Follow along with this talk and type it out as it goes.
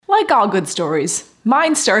Like all good stories,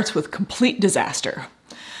 mine starts with complete disaster.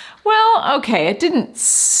 Well, okay, it didn't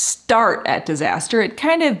start at disaster, it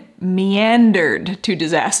kind of meandered to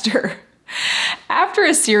disaster. After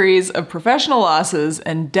a series of professional losses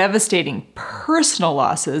and devastating personal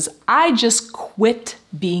losses, I just quit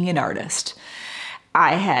being an artist.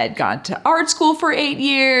 I had gone to art school for 8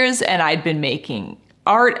 years and I'd been making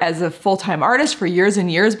art as a full-time artist for years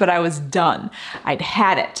and years, but I was done. I'd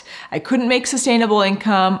had it. I couldn't make sustainable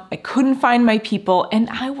income, I couldn't find my people, and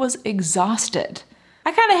I was exhausted.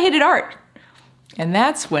 I kind of hated art. And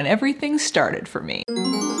that's when everything started for me.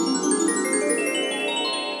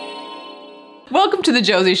 Welcome to The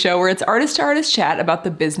Josie Show, where it's artist to artist chat about the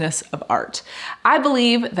business of art. I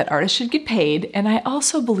believe that artists should get paid, and I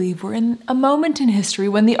also believe we're in a moment in history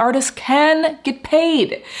when the artists can get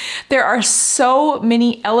paid. There are so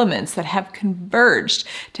many elements that have converged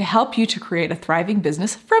to help you to create a thriving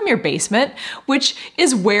business from your basement, which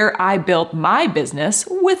is where I built my business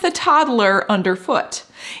with a toddler underfoot.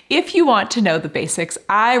 If you want to know the basics,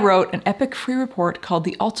 I wrote an epic free report called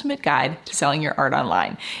The Ultimate Guide to Selling Your Art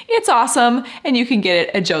Online. It's awesome, and you can get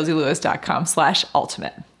it at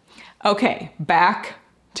josielewis.com/ultimate. Okay, back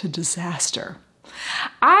to disaster.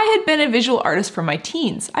 I had been a visual artist from my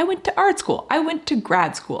teens. I went to art school. I went to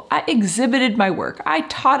grad school. I exhibited my work. I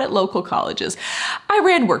taught at local colleges. I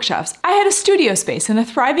ran workshops. I had a studio space in a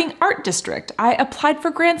thriving art district. I applied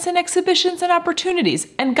for grants and exhibitions and opportunities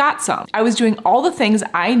and got some. I was doing all the things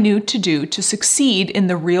I knew to do to succeed in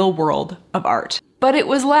the real world of art. But it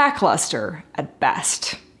was lackluster at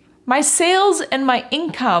best. My sales and my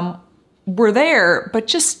income were there, but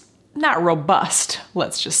just not robust,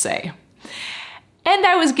 let's just say. And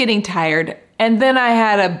I was getting tired, and then I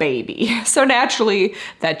had a baby. So naturally,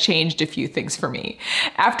 that changed a few things for me.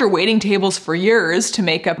 After waiting tables for years to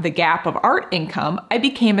make up the gap of art income, I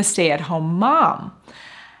became a stay-at-home mom.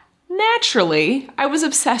 Naturally, I was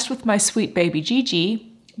obsessed with my sweet baby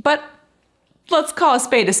Gigi, but let's call a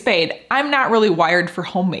spade. I'm not really wired for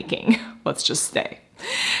homemaking, let's just say.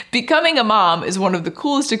 Becoming a mom is one of the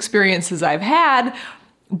coolest experiences I've had,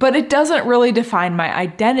 but it doesn't really define my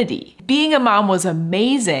identity. Being a mom was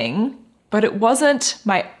amazing, but it wasn't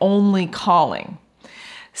my only calling.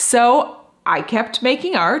 So I kept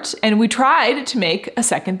making art, and we tried to make a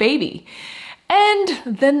second baby. And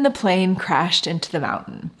then the plane crashed into the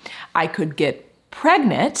mountain. I could get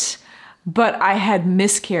pregnant, but I had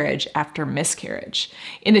miscarriage after miscarriage.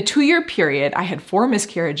 In a 2-year period, I had 4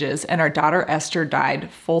 miscarriages, and our daughter Esther died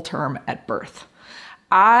full term at birth.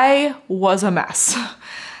 I was a mess.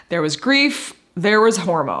 There was grief, there was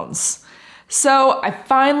hormones. So I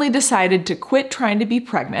finally decided to quit trying to be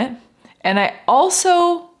pregnant, and I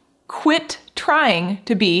also quit trying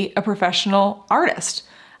to be a professional artist.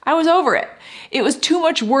 I was over it. It was too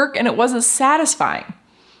much work and it wasn't satisfying.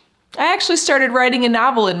 I actually started writing a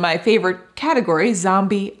novel in my favorite category,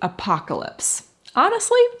 zombie apocalypse.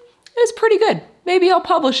 Honestly, it was pretty good. Maybe I'll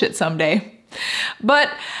publish it someday. But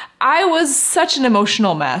I was such an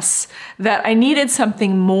emotional mess that I needed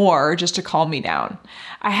something more just to calm me down.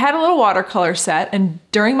 I had a little watercolor set, and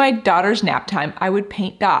during my daughter's nap time, I would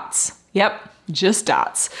paint dots. Yep, just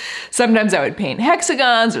dots. Sometimes I would paint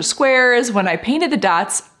hexagons or squares. When I painted the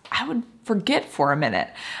dots, I would forget for a minute.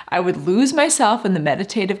 I would lose myself in the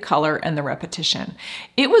meditative color and the repetition.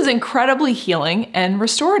 It was incredibly healing and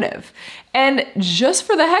restorative. And just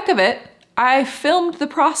for the heck of it, I filmed the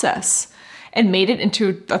process and made it into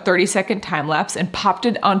a 30-second time lapse and popped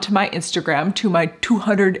it onto my Instagram to my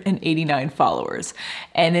 289 followers.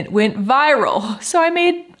 And it went viral. So I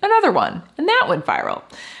made another one, and that went viral.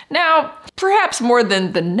 Now, perhaps more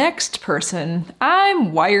than the next person,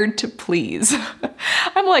 I'm wired to please.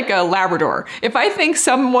 I'm like a Labrador. If I think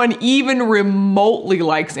someone even remotely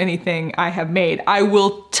likes anything I have made, I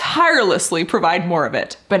will tirelessly provide more of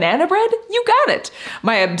it. Banana bread? You got it.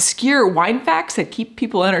 My obscure wine facts that keep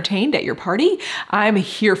people entertained at your party? I'm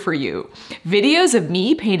here for you. Videos of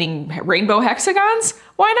me painting rainbow hexagons?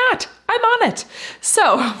 Why not? I'm on it.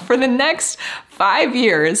 So for the next 5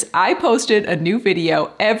 years, I posted a new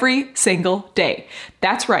video every single day.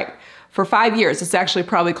 That's right. For 5 years, it's actually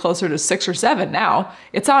probably closer to 6 or 7 now.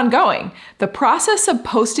 It's ongoing. The process of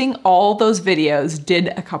posting all those videos did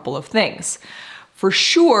a couple of things. For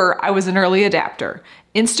sure, I was an early adapter.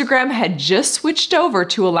 Instagram had just switched over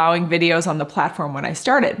to allowing videos on the platform when I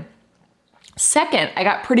started. Second, I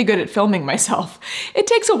got pretty good at filming myself. It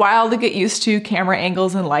takes a while to get used to camera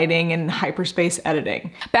angles and lighting and hyperspace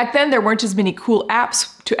editing. Back then, there weren't as many cool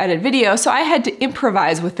apps to edit video, so I had to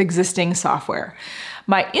improvise with existing software.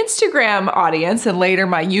 My Instagram audience and later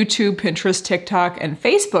my YouTube, Pinterest, TikTok, and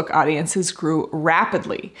Facebook audiences grew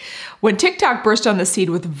rapidly. When TikTok burst on the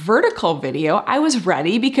scene with vertical video, I was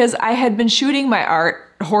ready because I had been shooting my art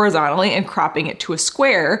horizontally and cropping it to a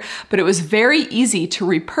square, but it was very easy to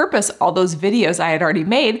repurpose all those videos I had already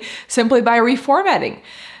made simply by reformatting.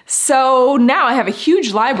 So now I have a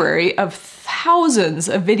huge library of thousands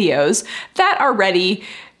of videos that are ready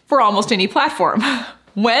for almost any platform.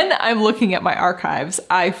 When I'm looking at my archives,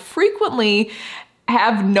 I frequently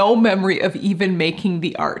have no memory of even making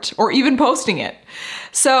the art or even posting it.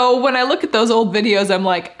 So when I look at those old videos, I'm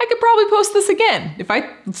like, I could probably post this again. If I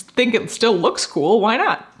think it still looks cool, why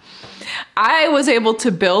not? I was able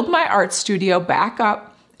to build my art studio back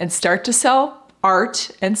up and start to sell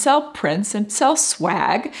art and sell prints and sell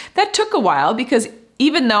swag. That took a while because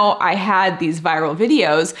even though I had these viral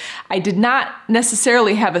videos, I did not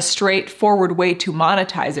necessarily have a straightforward way to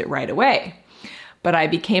monetize it right away. But I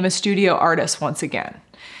became a studio artist once again.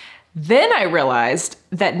 Then I realized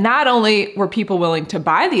that not only were people willing to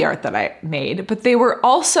buy the art that I made, but they were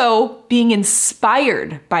also being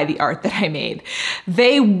inspired by the art that I made.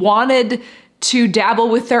 They wanted to dabble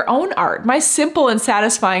with their own art. My simple and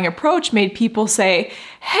satisfying approach made people say,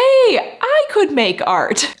 hey, I could make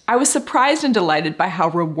art. I was surprised and delighted by how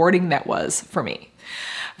rewarding that was for me.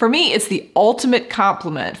 For me, it's the ultimate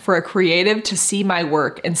compliment for a creative to see my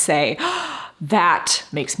work and say, that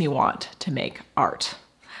makes me want to make art.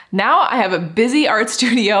 Now I have a busy art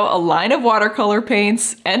studio, a line of watercolor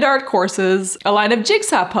paints and art courses, a line of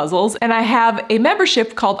jigsaw puzzles, and I have a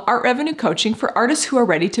membership called Art Revenue Coaching for artists who are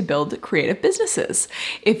ready to build creative businesses.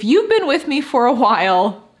 If you've been with me for a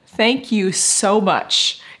while, thank you so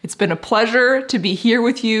much. It's been a pleasure to be here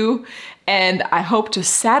with you, and I hope to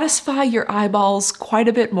satisfy your eyeballs quite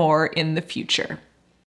a bit more in the future.